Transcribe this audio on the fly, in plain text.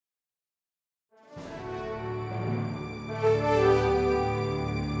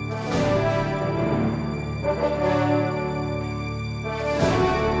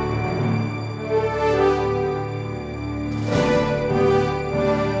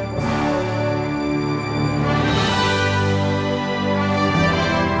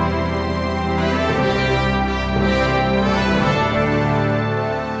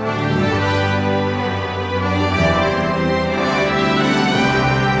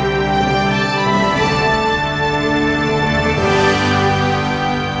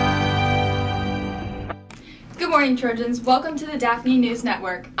morning, Trojans. Welcome to the Daphne News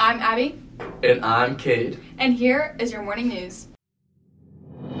Network. I'm Abby. And I'm Cade. And here is your morning news.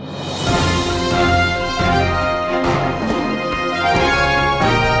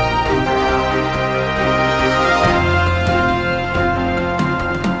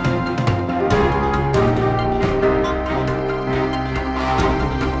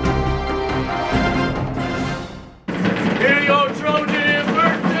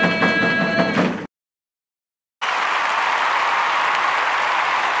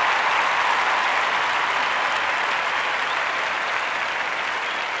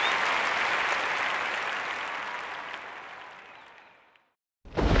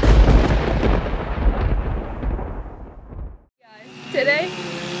 Today,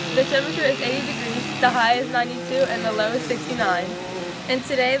 the temperature is 80 degrees, the high is 92, and the low is 69. And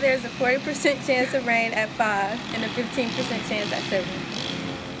today, there's a 40% chance of rain at 5 and a 15% chance at 7.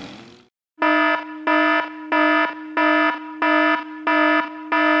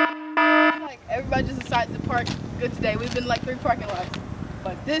 Like everybody just decided to park good today. We've been like 3 parking lots,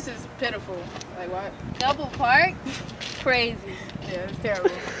 but this is pitiful. Like what? Double park? Crazy. Yeah, it's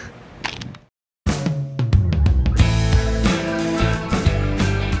terrible.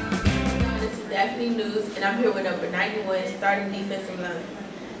 Daphne News, and I'm here with number 91, starting defensive line.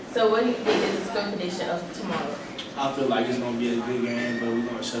 So what do you think is the score prediction of tomorrow? I feel like it's going to be a good game, but we're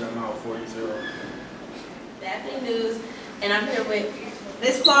going to shut them out 40-0. Daphne News, and I'm here with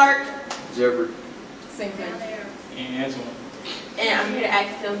Miss Clark. Jeffrey. Same thing. And Antoine. And I'm here to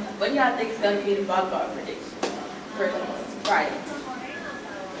ask them, what do y'all think is going to be the ball guard prediction for Friday?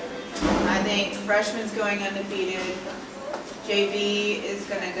 I think freshman's going undefeated. JV is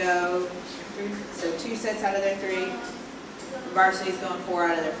going to go, so 2 sets out of their 3. Varsity's going 4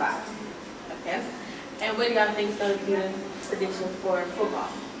 out of their 5. Okay. And what do y'all think is going to be the prediction for football?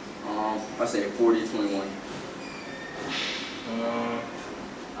 I say 40-21.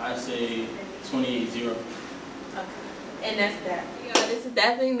 I say 28-0. Okay. And that's that. This is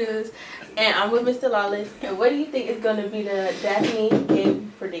Daphne News, and I'm with Mr. Lawless. And what do you think is going to be the Daphne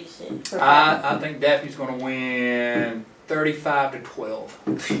game prediction? I think Daphne's going to win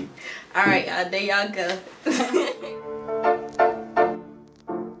 35-12. All right, y'all. There y'all go.